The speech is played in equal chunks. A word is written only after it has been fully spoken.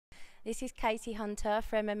This is Katie Hunter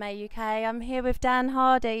from MMA UK. I'm here with Dan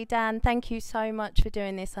Hardy. Dan, thank you so much for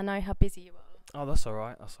doing this. I know how busy you are. Oh, that's all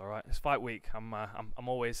right. That's all right. It's fight week. I'm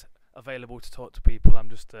always available to talk to people.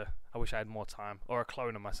 I wish I had more time or a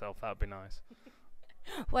clone of myself. That'd be nice.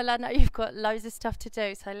 Well, I know you've got loads of stuff to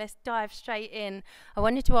do, so let's dive straight in. I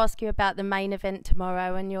wanted to ask you about the main event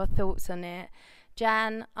tomorrow and your thoughts on it.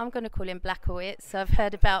 Jan, I'm going to call him Blackowitz. I've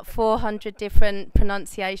heard about 400 different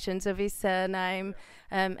pronunciations of his surname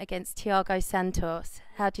against Thiago Santos.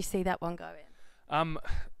 How do you see that one going?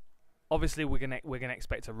 Obviously we're gonna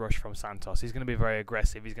expect a rush from Santos. He's going to be very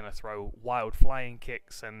aggressive. He's going to throw wild flying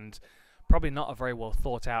kicks and probably not a very well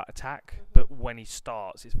thought out attack. But when he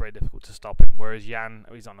starts, it's very difficult to stop him. Whereas Jan,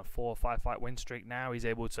 he's on a 4 or 5 fight win streak now. He's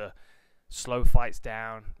able to slow fights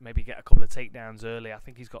down, maybe get a couple of takedowns early. I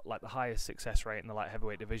think he's got like the highest success rate in the light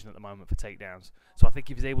heavyweight division at the moment for takedowns. So I think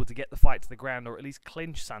if he's able to get the fight to the ground or at least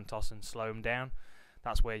clinch Santos and slow him down,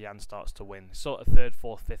 that's where Jan starts to win. Sort of third,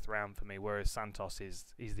 fourth, fifth round for me, whereas Santos is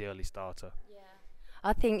the early starter. Yeah.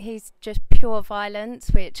 I think he's just pure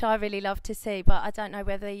violence, which I really love to see, but I don't know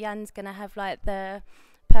whether Jan's going to have like the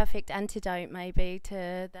perfect antidote maybe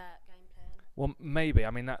to that game plan. Well, maybe.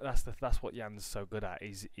 I mean, that's what Jan's so good at.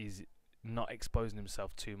 He's not exposing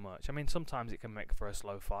himself too much. I mean, sometimes it can make for a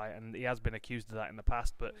slow fight, and he has been accused of that in the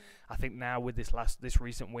past. But I think now with this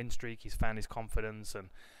recent win streak, he's found his confidence, and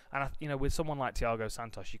with someone like Thiago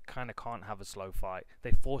Santos, you kind of can't have a slow fight.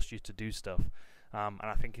 They force you to do stuff, and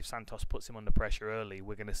I think if Santos puts him under pressure early,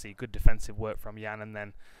 we're going to see good defensive work from Jan, and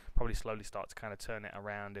then probably slowly start to kind of turn it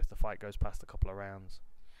around if the fight goes past a couple of rounds.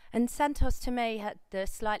 And Santos, to me, had the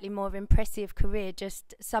slightly more impressive career.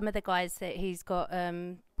 Just some of the guys that he's got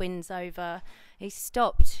wins over. He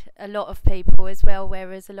stopped a lot of people as well,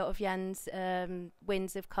 whereas a lot of Jan's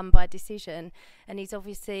wins have come by decision. And he's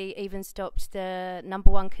obviously even stopped the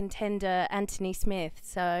 #1 contender, Anthony Smith.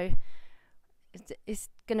 So it's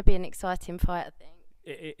going to be an exciting fight, I think.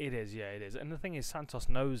 It is, yeah, it is. And the thing is, Santos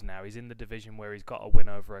knows now he's in the division where he's got a win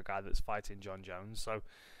over a guy that's fighting John Jones. So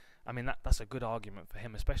I mean, that's a good argument for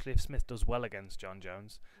him, especially if Smith does well against John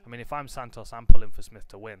Jones. I mean, if I'm Santos, I'm pulling for Smith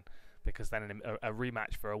to win, because then a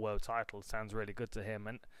rematch for a world title sounds really good to him,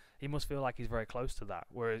 and he must feel like he's very close to that.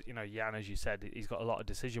 Whereas, Jan, as you said, he's got a lot of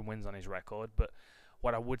decision wins on his record, but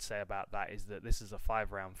what I would say about that is that this is a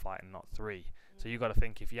 5-round fight and not 3. So you've got to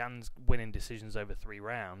think, if Jan's winning decisions over 3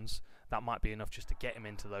 rounds, that might be enough just to get him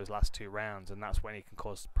into those last 2 rounds, and that's when he can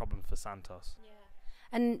cause problems for Santos. Yeah.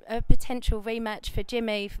 And a potential rematch for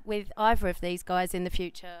Jimmy with either of these guys in the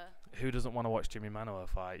future. Who doesn't want to watch Jimmy Manuwa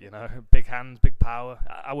fight? Big hands, big power.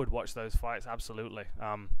 I would watch those fights, absolutely.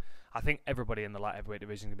 I think everybody in the light heavyweight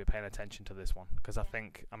division is going to be paying attention to this one, because I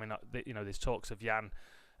think, there's talks of Jan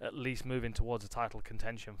at least moving towards a title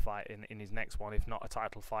contention fight in his next one, if not a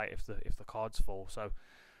title fight if the cards fall. So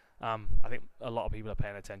I think a lot of people are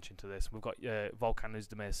paying attention to this. We've got Volkan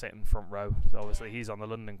Oezdemir sitting front row. So obviously he's on the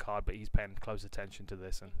London card, but he's paying close attention to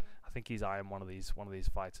this, and I think he's eyeing one of these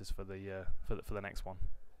fighters for the next one.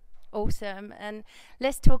 Awesome. And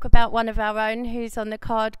let's talk about one of our own who's on the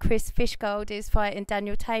card. Chris Fishgold is fighting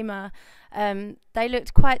Daniel Tamer. They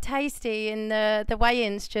looked quite tasty in the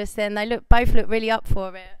weigh-ins just then. Both look really up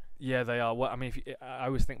for it. Yeah, they are. Well, I mean, I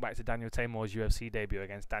always think back to Daniel Tamer's UFC debut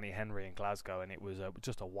against Danny Henry in Glasgow, and it was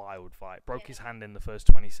just a wild fight. Broke his hand in the first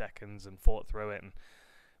 20 seconds and fought through it. And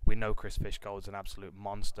we know Chris Fishgold's an absolute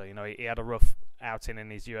monster. He had a rough outing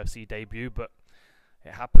in his UFC debut, but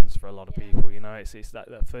it happens for a lot of people. It's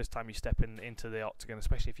that first time you step into the octagon,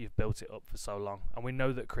 especially if you've built it up for so long. And we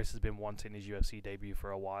know that Chris has been wanting his UFC debut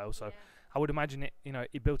for a while, so I would imagine it.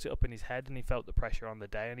 He built it up in his head, and he felt the pressure on the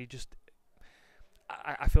day, and he just.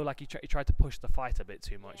 I feel like he tried to push the fight a bit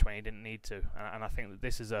too much when he didn't need to, and I think that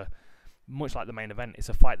this is much like the main event, it's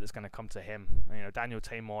a fight that's going to come to him. Daniel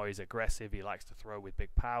Tamer is aggressive. He likes to throw with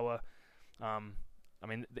big power.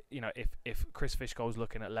 If Chris Fishgold's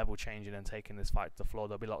looking at level changing and taking this fight to the floor,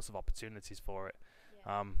 there'll be lots of opportunities for it.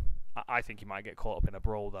 Yeah. I think he might get caught up in a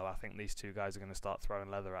brawl, though. I think these two guys are going to start throwing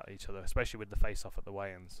leather at each other, especially with the face-off at the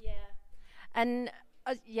weigh-ins. Yeah, and.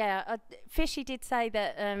 Fishy did say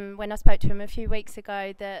that when I spoke to him a few weeks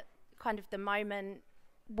ago, that kind of the moment,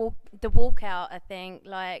 the walkout, I think,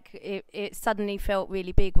 like it suddenly felt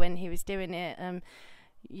really big when he was doing it.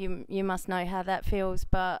 You must know how that feels,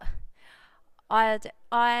 but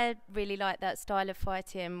I really like that style of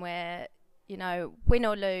fighting where, win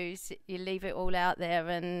or lose, you leave it all out there,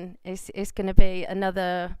 and it's going to be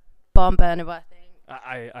another barn burner, I think.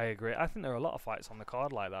 I agree. I think there are a lot of fights on the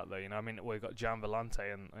card like that, though. We've got Gian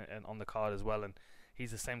Vellante and on the card as well, and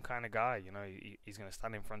he's the same kind of guy. He's going to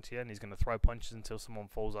stand in front of you and he's going to throw punches until someone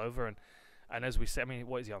falls over. And And as we said, I mean,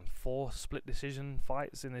 what is he on? 4 split decision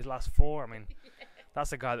fights in his last 4. I mean,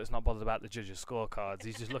 that's a guy that's not bothered about the judges' scorecards.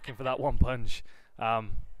 He's just looking for that one punch.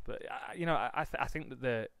 But you know, I think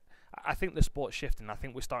that I think the sport's shifting. I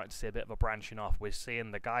think we're starting to see a bit of a branching off. We're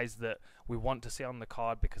seeing the guys that we want to see on the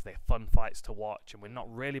card because they're fun fights to watch, and we're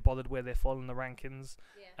not really bothered where they fall in the rankings.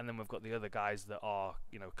 Yeah. And then we've got the other guys that are,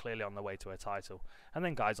 you know, clearly on the way to a title. And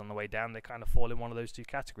then guys on the way down, they kind of fall in one of those 2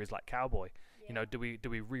 categories, like Cowboy. Yeah. You know, do we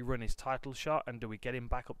rerun his title shot, and do we get him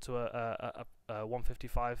back up to a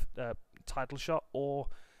 155 title shot, or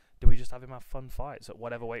do we just have him have fun fights at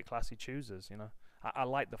whatever weight class he chooses? You know. I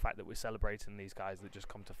like the fact that we're celebrating these guys that just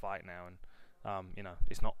come to fight now, and you know,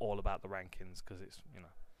 it's not all about the rankings, because it's, you know,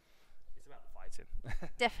 it's about the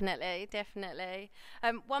fighting. Definitely.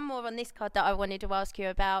 One more on this card that I wanted to ask you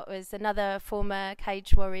about was another former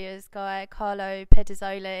Cage Warriors guy, Carlo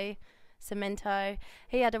Pedersoli, Cemento.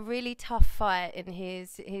 He had a really tough fight in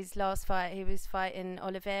his last fight. He was fighting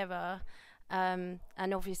Oliveira. And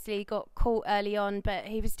obviously got caught early on, but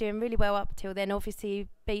he was doing really well up till then. Obviously he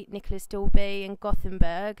beat Nicholas Dalby in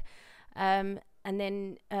Gothenburg, and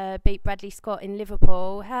then beat Bradley Scott in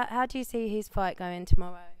Liverpool. How do you see his fight going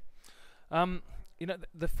tomorrow? You know,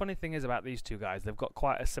 the funny thing is about these 2 guys, they've got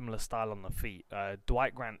quite a similar style on the feet.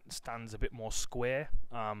 Dwight Grant stands a bit more square,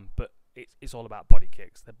 but it's all about body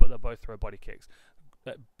kicks. They both throw body kicks.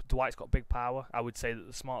 Dwight's got big power. I would say that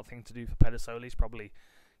the smart thing to do for Pedersoli is probably,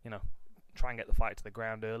 you know, try and get the fight to the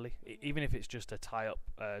ground early, even if it's just to tie up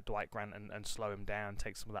Dwight Grant and slow him down,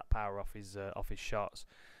 take some of that power off his shots.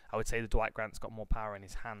 I would say that Dwight Grant's got more power in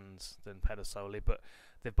his hands than Pedersoli, but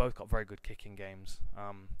they've both got very good kicking games.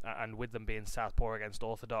 And with them being southpaw against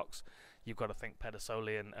orthodox, you've got to think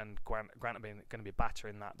Pedersoli and Grant are going to be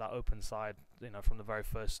battering that open side, you know, from the very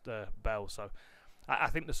first bell. So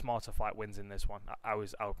I think the smarter fight wins in this one.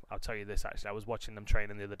 I'll tell you this, actually. I was watching them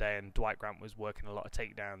training the other day, and Dwight Grant was working a lot of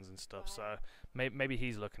takedowns and stuff. So maybe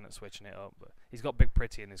he's looking at switching it up. But he's got Big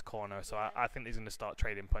Pretty in his corner, so I think he's going to start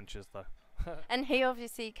trading punches, though. And he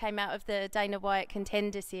obviously came out of the Dana White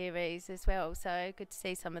Contender Series as well, so good to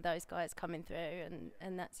see some of those guys coming through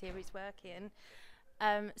and that series working.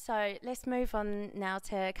 So let's move on now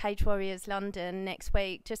to Cage Warriors London next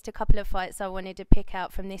week. Just a couple of fights I wanted to pick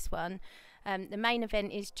out from this one. The main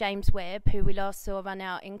event is James Webb, who we last saw run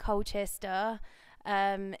out in Colchester.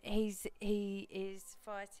 He is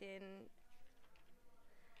fighting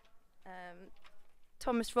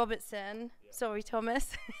Thomas Robertson. Yeah. Sorry,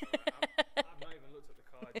 Thomas. I've not even looked at the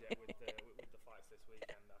card yet with the fights this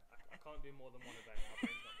weekend. I can't do more than one event. My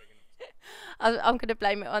brain's not big enough. I'm going to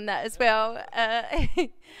blame it on that as well.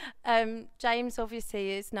 James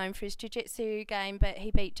obviously is known for his jiu-jitsu game, but he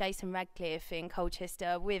beat Jason Radcliffe in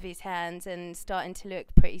Colchester with his hands and starting to look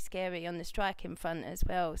pretty scary on the striking front as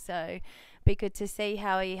well. So be good to see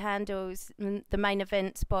how he handles the main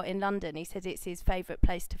event spot in London. He said it's his favourite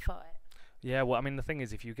place to fight. Yeah, well, I mean, the thing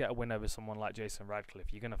is, if you get a win over someone like Jason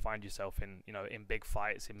Radcliffe, you're going to find yourself in, you know, in big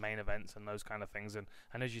fights, in main events and those kind of things. And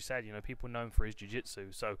as you said, you know, people known for his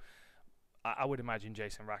jiu-jitsu. So I would imagine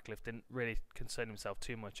Jason Radcliffe didn't really concern himself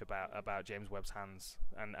too much about James Webb's hands,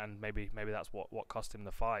 and maybe that's what cost him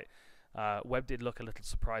the fight. Webb did look a little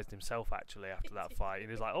surprised himself, actually, after that fight. He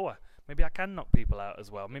was like, oh, maybe I can knock people out as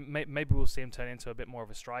well. Maybe we'll see him turn into a bit more of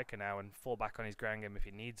a striker now and fall back on his ground game if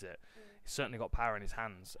he needs it. He's certainly got power in his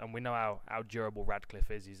hands, and we know how durable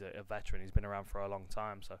Radcliffe is. He's a veteran. He's been around for a long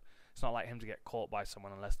time, so it's not like him to get caught by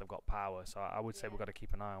someone unless they've got power. So I would say we've got to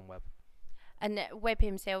keep an eye on Webb. And Webb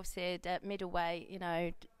himself said at middleweight, you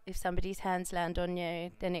know, if somebody's hands land on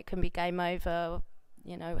you, then it can be game over,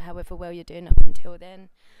 you know, however well you're doing up until then.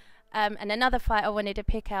 And another fight I wanted to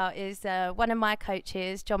pick out is one of my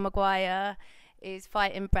coaches, John Maguire, is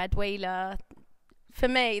fighting Brad Wheeler. For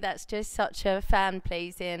me, that's just such a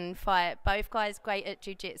fan-pleasing fight. Both guys great at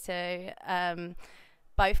jiu-jitsu.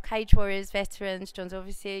 Both Cage Warriors veterans. John's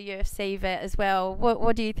obviously a UFC vet as well.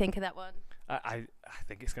 What do you think of that one? I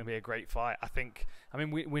think it's going to be a great fight. I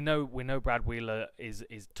mean, we know Brad Wheeler is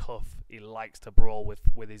tough. He likes to brawl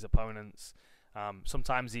with his opponents.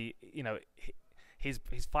 Sometimes his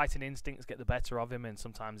fighting instincts get the better of him, and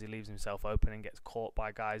sometimes he leaves himself open and gets caught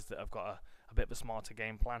by guys that have got a bit of a smarter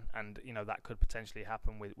game plan. And you know that could potentially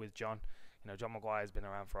happen with John. You know, John Maguire's been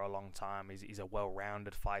around for a long time. He's a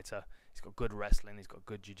well-rounded fighter. He's got good wrestling. He's got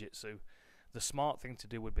good jiu-jitsu. The smart thing to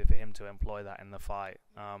do would be for him to employ that in the fight.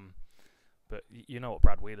 But you know what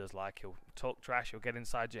Brad Wheeler's like. He'll talk trash. He'll get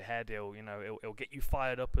inside your head. He'll get you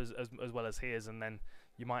fired up as well as he is, and then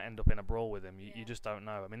you might end up in a brawl with him. You just don't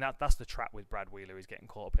know. I mean, that's the trap with Brad Wheeler. He's getting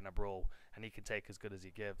caught up in a brawl, and he can take as good as he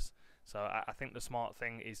gives. So I think the smart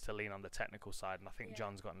thing is to lean on the technical side, and I think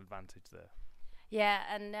John's got an advantage there. Yeah,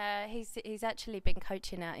 and he's actually been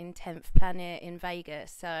coaching out in 10th Planet in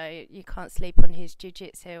Vegas, so you can't sleep on his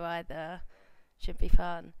jiu-jitsu either. Should be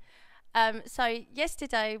fun. So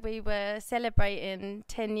yesterday we were celebrating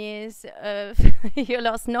 10 years of your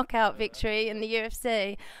last knockout victory in the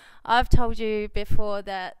UFC. I've told you before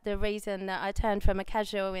that the reason that I turned from a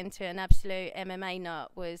casual into an absolute MMA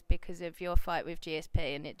nut was because of your fight with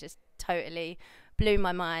GSP, and it just totally blew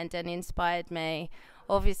my mind and inspired me.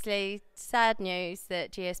 Obviously, sad news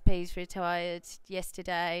that GSP's retired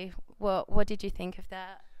yesterday. What did you think of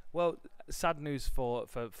that? Well, sad news for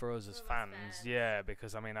us as fans, yeah,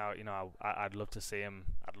 because I mean, I'd love to see him.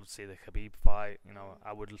 I'd love to see the Khabib fight. You know,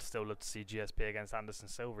 I would still love to see GSP against Anderson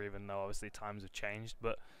Silva, even though obviously times have changed.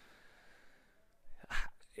 But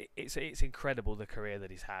it's incredible the career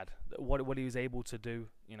that he's had. What he was able to do,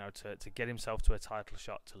 you know, to get himself to a title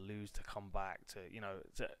shot, to lose, to come back, to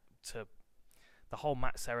the whole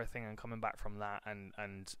Matt Serra thing and coming back from that,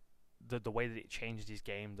 and the way that it changed his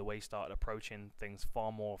game, the way he started approaching things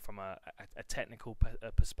far more from a technical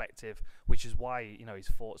perspective, which is why, you know, he's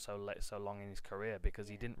fought so long in his career, because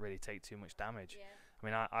he didn't really take too much damage. I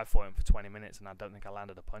mean, I fought him for 20 minutes and I don't think I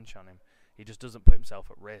landed a punch on him. He just doesn't put himself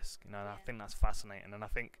at risk, you know, and I think that's fascinating. And I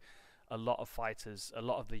think a lot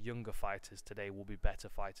of the younger fighters today will be better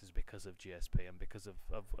fighters because of GSP and because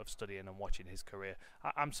of studying and watching his career.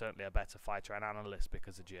 I'm certainly a better fighter and analyst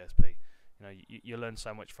because of GSP. You know, you learn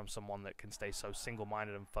so much from someone that can stay so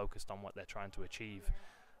single-minded and focused on what they're trying to achieve.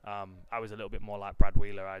 I was a little bit more like Brad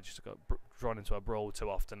Wheeler. I just got drawn into a brawl too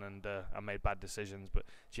often, and I made bad decisions. But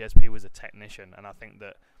GSP was a technician, and I think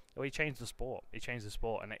that he changed the sport. He changed the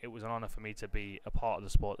sport, and it was an honour for me to be a part of the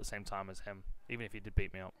sport at the same time as him, even if he did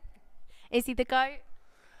beat me up. Is he the GOAT?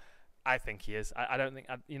 I think he is. I don't think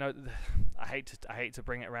you know. I hate to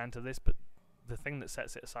bring it around to this, but the thing that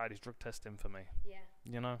sets it aside is drug testing for me. Yeah.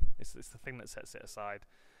 You know, it's the thing that sets it aside.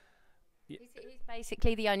 He's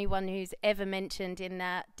basically the only one who's ever mentioned in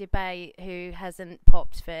that debate who hasn't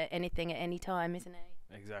popped for anything at any time, isn't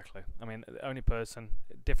he? Exactly. I mean, the only person,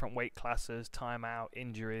 different weight classes, timeout,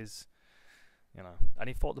 injuries, you know, and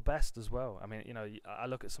he fought the best as well. I mean, you know, I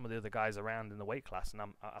look at some of the other guys around in the weight class, and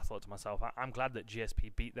I thought to myself, I'm glad that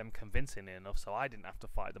GSP beat them convincingly enough, so I didn't have to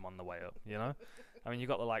fight them on the way up. You know, I mean, you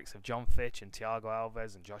got the likes of John Fitch and Thiago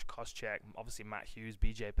Alves and Josh Koscheck, obviously Matt Hughes,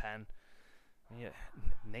 BJ Penn, yeah,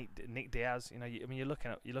 Nick Diaz. You know, I mean, you're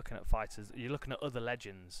looking at fighters, you're looking at other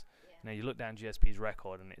legends. You know, you look down GSP's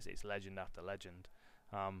record, and it's legend after legend.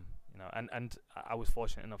 You know, and I was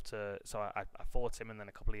fortunate enough to, so I fought him, and then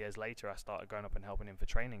a couple of years later I started going up and helping him for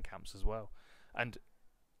training camps as well. And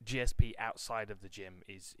GSP outside of the gym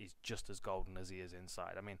is just as golden as he is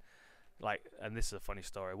inside. I mean, like, and this is a funny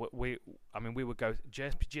story. We would go.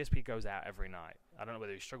 GSP goes out every night. I don't know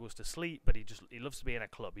whether he struggles to sleep, but he loves to be in a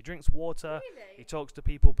club. He drinks water. Really? He talks to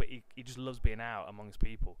people, but he just loves being out amongst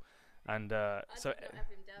people. And so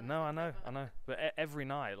no, I know. But every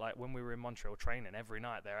night, like when we were in Montreal training, every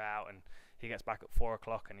night they're out, and he gets back at 4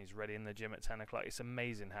 o'clock, and he's ready in the gym at 10 o'clock. It's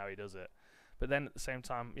amazing how he does it. But then at the same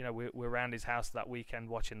time, you know, we're around his house that weekend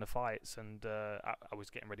watching the fights, and I was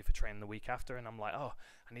getting ready for training the week after, and I'm like, oh,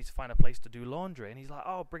 I need to find a place to do laundry, and he's like,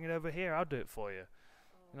 oh, bring it over here, I'll do it for you.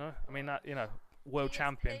 You know, I mean, that, you know, world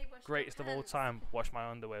champion, greatest of all time, wash my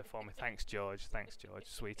underwear for me. Thanks, George,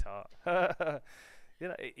 sweetheart. You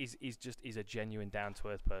know, he's a genuine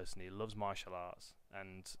down-to-earth person. He loves martial arts,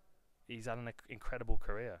 and he's had an incredible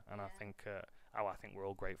career. And I think we're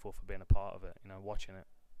all grateful for being a part of it. You know, watching it.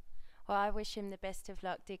 Well, I wish him the best of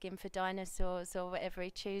luck digging for dinosaurs or whatever he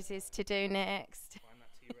chooses to do next. Find that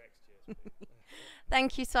T-Rex,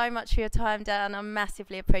 Thank you so much for your time, Dan. I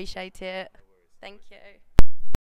massively appreciate it. No worries. Thank you.